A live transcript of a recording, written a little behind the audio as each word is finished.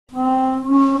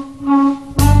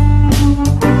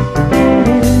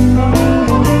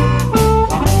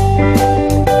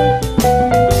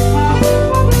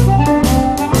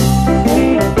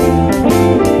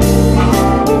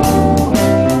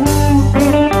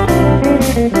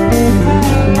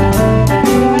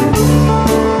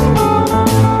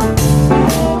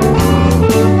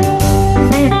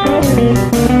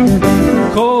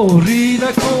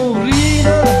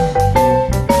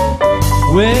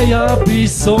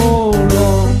so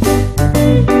long.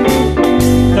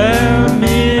 Tell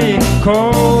me,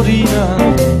 Corrina,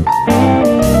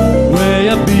 where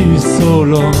you been so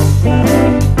long?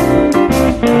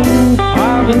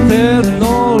 I've had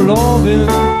no loving,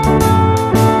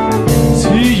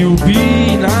 see you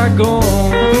been gone.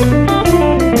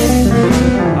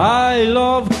 I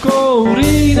love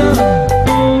Corrina,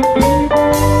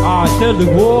 I tell the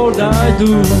world I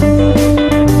do.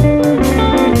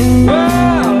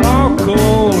 Well, oh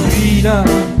Corrina,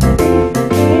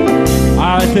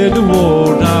 I tell the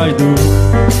world I do.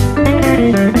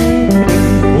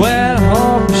 Well,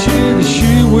 hope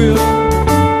she will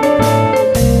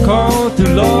come to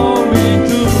love me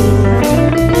too.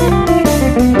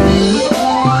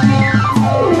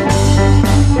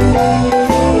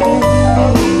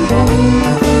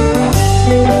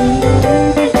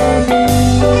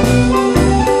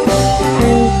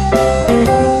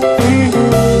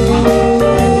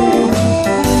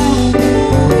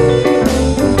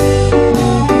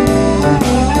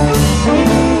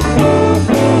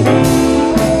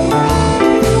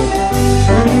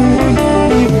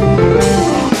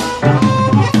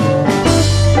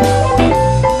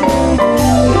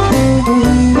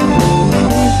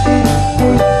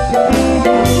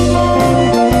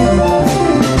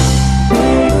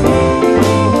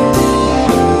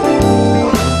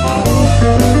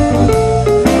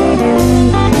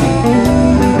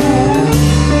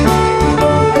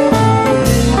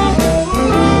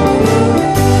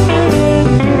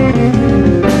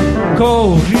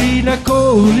 Corrina,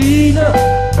 Corrina,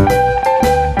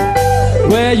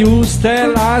 where you stay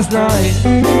last night?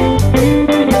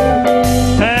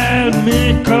 Tell me,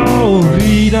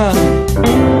 Corrina,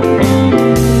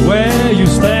 where you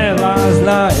stay last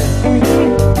night?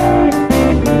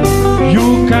 You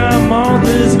come out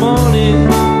this morning,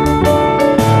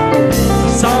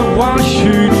 someone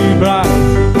shooting bright.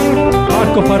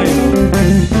 Marco Farello.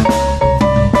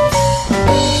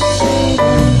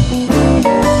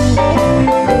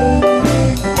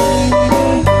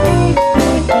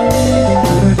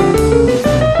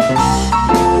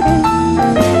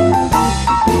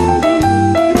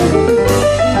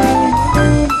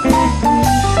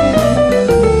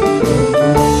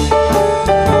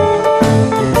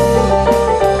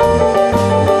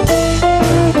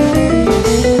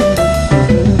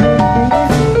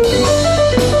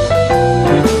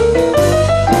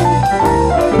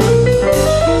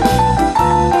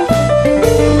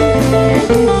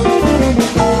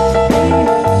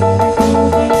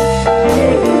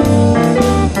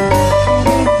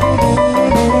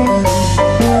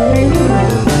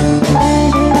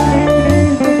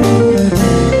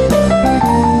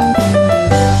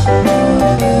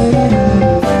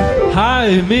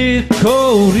 Me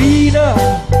Corrina,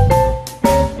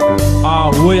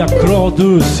 away across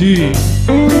the sea.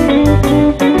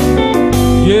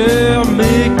 Yeah,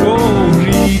 me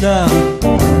Corrina,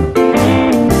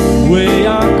 way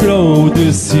across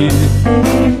the sea.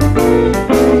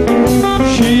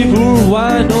 She would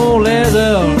want no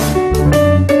leather,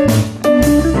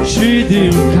 she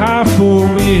didn't care for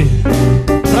me.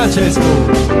 Francesco.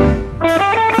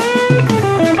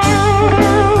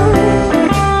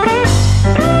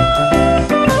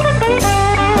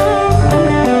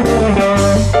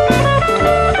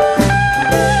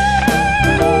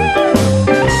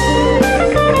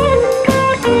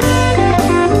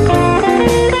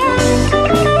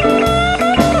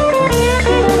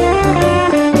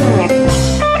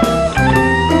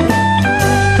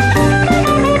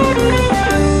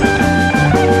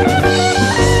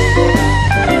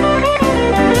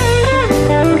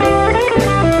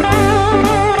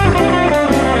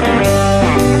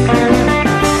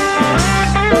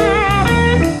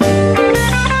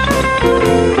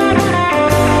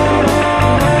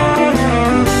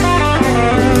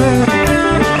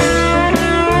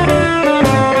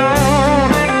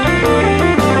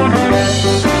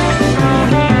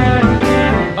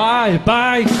 Bye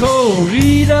bye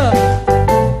Corrina,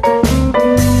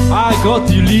 I got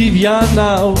to leave ya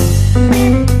now.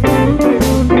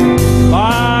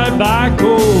 Bye bye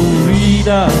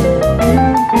Corrina,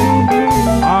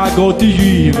 I got to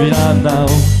leave ya now.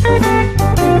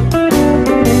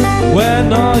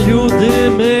 When are you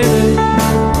there?